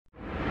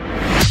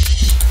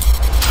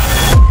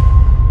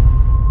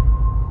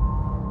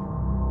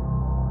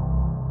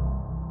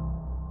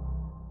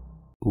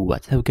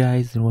What's up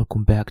guys, and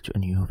welcome back to a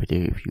new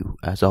video review.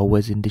 As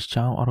always, in this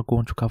channel I'm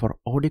going to cover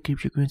all the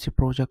cryptocurrency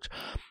projects,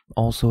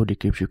 also the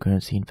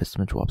cryptocurrency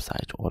investment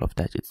website. All of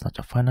that, it's not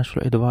a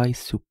financial advice,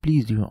 so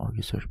please do your own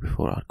research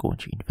before I'm going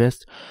to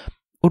invest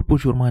or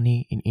put your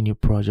money in any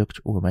project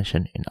we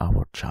mention in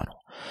our channel.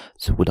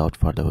 So without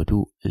further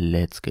ado,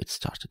 let's get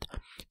started.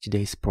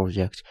 Today's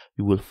project,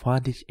 you will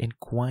find it in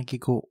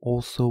CoinGecko.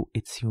 Also,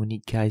 it's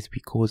unique guys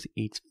because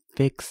it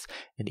fixes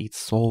and it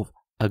solves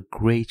a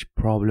great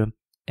problem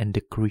and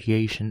the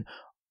creation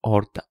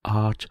or the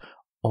art,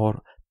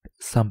 or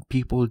some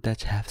people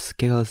that have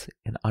skills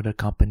in other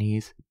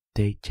companies,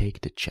 they take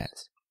the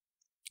chance.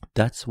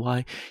 That's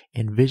why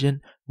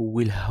Envision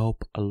will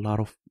help a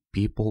lot of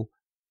people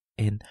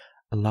in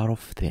a lot of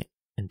things,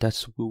 and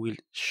that's what we will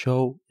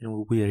show and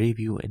we will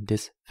review in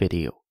this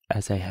video.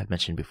 As I have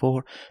mentioned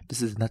before,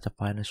 this is not a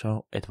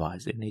financial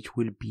advice and it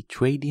will be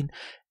trading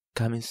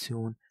coming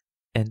soon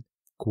in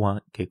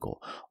CoinGecko.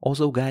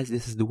 Also guys,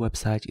 this is the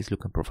website, is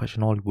looking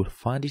professional. You will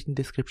find it in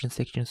the description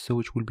section, so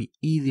it will be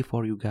easy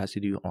for you guys to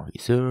do your own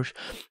research.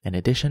 In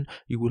addition,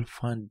 you will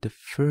find the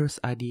first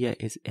idea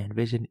is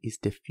Envision is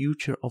the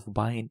future of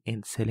buying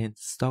and selling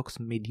stocks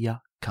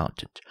media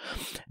content,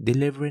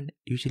 delivering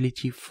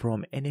utility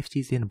from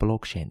NFTs and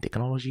blockchain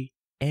technology.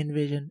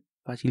 Envision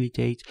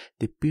facilitates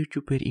the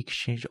peer-to-peer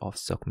exchange of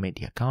stock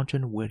media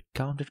content where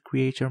content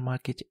creator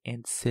market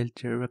and sell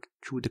direct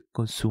to the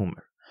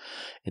consumer,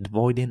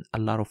 avoiding a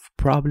lot of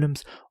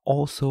problems,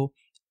 also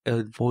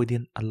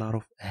avoiding a lot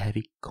of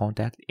heavy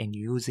contact and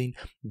using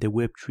the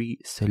Web3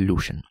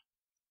 solution.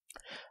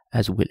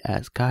 As well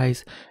as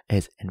guys,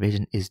 as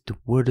Envision is the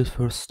world's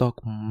first stock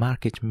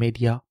market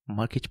media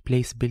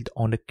marketplace built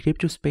on the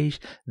crypto space,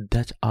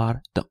 that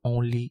are the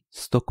only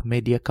stock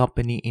media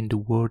company in the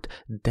world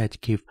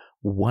that give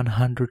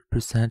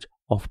 100%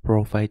 of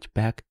profit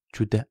back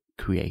to the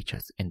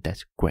creators, and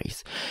that's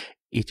great.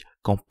 It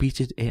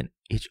competed and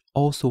it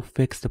also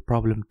fixed the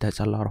problem that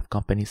a lot of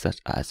companies such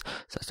as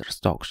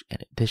stocks in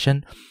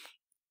addition,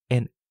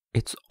 and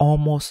it's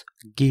almost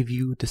give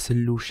you the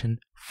solution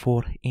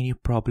for any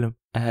problem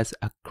as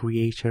a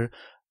creator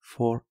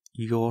for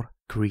your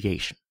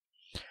creation.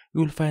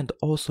 You will find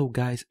also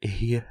guys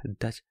here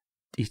that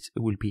it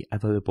will be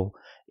available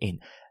in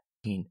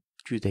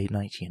Tuesday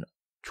 19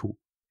 to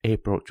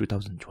April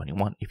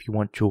 2021 if you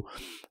want to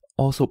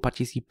also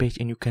participate,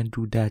 and you can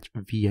do that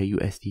via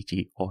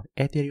USDT or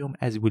Ethereum,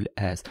 as well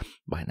as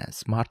Binance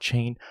Smart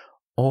Chain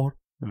or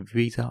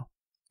Visa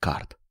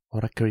card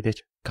or a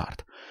credit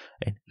card.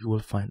 And you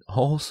will find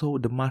also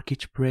the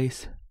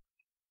marketplace,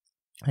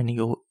 and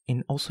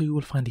also you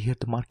will find here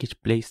the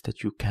marketplace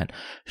that you can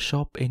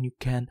shop and you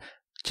can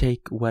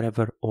take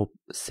whatever or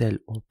sell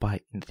or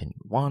buy anything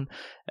you want,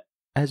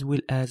 as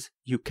well as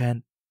you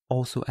can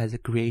also as a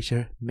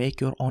creator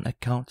make your own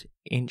account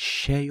and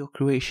share your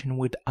creation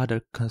with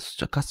other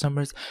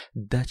customers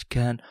that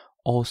can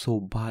also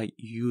buy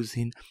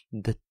using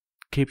the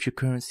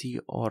cryptocurrency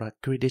or a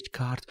credit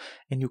card,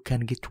 and you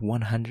can get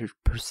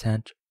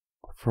 100%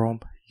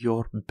 from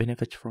your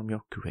benefit from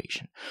your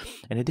creation.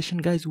 In addition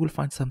guys, you will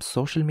find some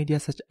social media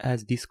such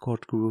as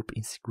Discord group,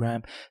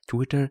 Instagram,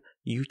 Twitter,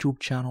 YouTube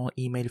channel,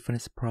 email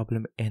friends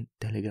problem, and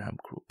Telegram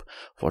group.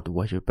 For the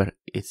white paper,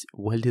 it's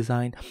well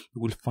designed.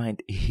 You will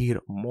find here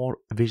more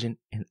vision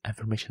and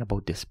information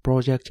about this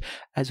project,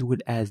 as well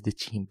as the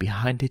team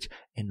behind it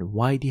and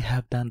why they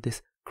have done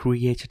this,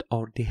 created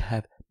or they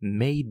have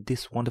made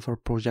this wonderful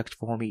project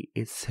for me.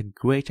 It's a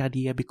great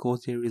idea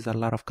because there is a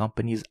lot of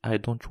companies. I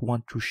don't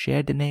want to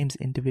share the names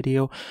in the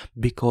video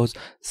because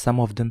some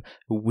of them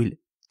will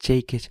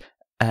take it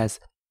as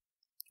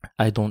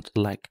I don't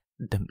like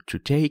them to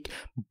take,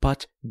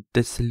 but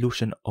the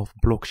solution of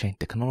blockchain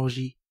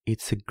technology,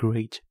 it's a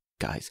great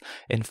guys.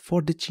 And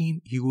for the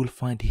team, you will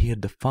find here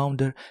the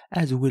founder,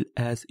 as well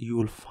as you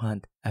will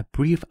find a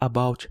brief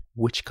about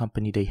which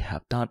company they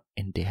have done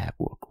and they have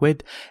worked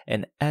with,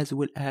 and as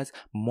well as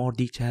more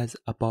details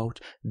about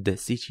the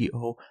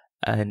CTO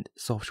and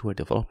software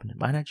development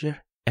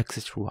manager,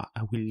 etc.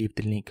 I will leave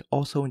the link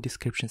also in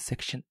description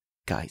section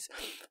guys.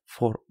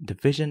 For the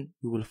vision,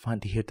 you will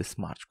find here the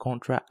smart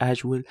contract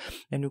as well,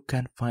 and you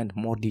can find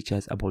more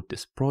details about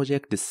this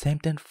project. The same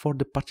thing for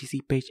the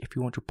participate. If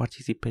you want to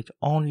participate,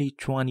 only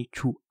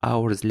 22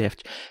 hours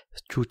left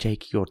to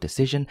take your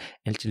decision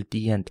until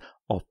the end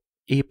of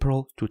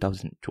April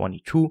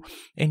 2022,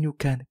 and you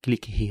can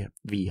click here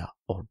via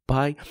or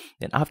buy,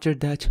 and after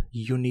that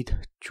you need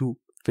to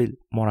fill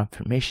more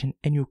information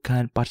and you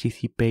can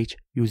participate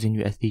using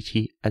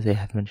USDT, as I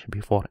have mentioned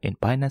before, in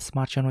Binance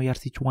Smart Chain or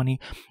ERC20,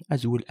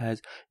 as well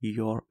as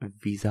your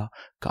Visa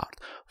card.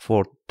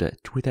 For the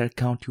Twitter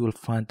account, you will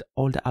find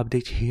all the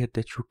updates here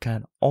that you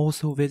can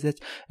also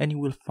visit, and you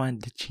will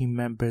find the team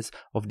members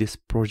of this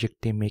project.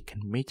 They make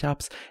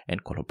meetups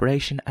and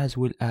collaboration as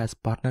well as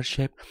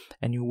partnership,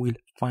 and you will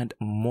find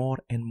more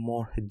and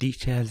more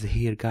details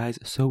here guys,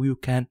 so you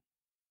can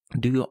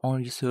do your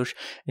own research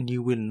and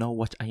you will know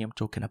what I am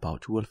talking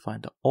about. You will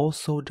find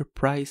also the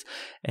price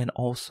and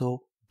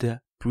also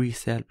the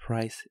pre-sale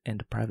price and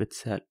the private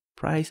sale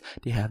price.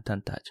 They have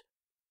done that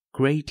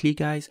greatly,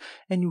 guys.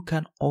 And you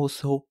can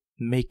also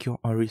make your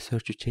own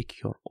research to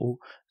take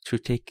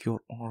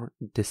your own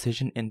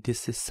decision, and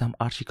this is some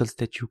articles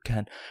that you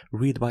can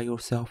read by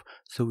yourself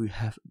so you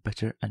have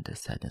better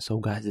understanding. So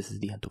guys, this is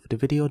the end of the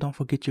video. Don't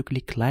forget to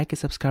click like and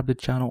subscribe to the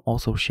channel.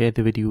 Also share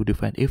the video with your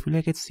friend if you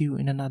like it. See you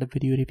in another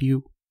video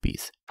review.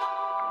 Peace.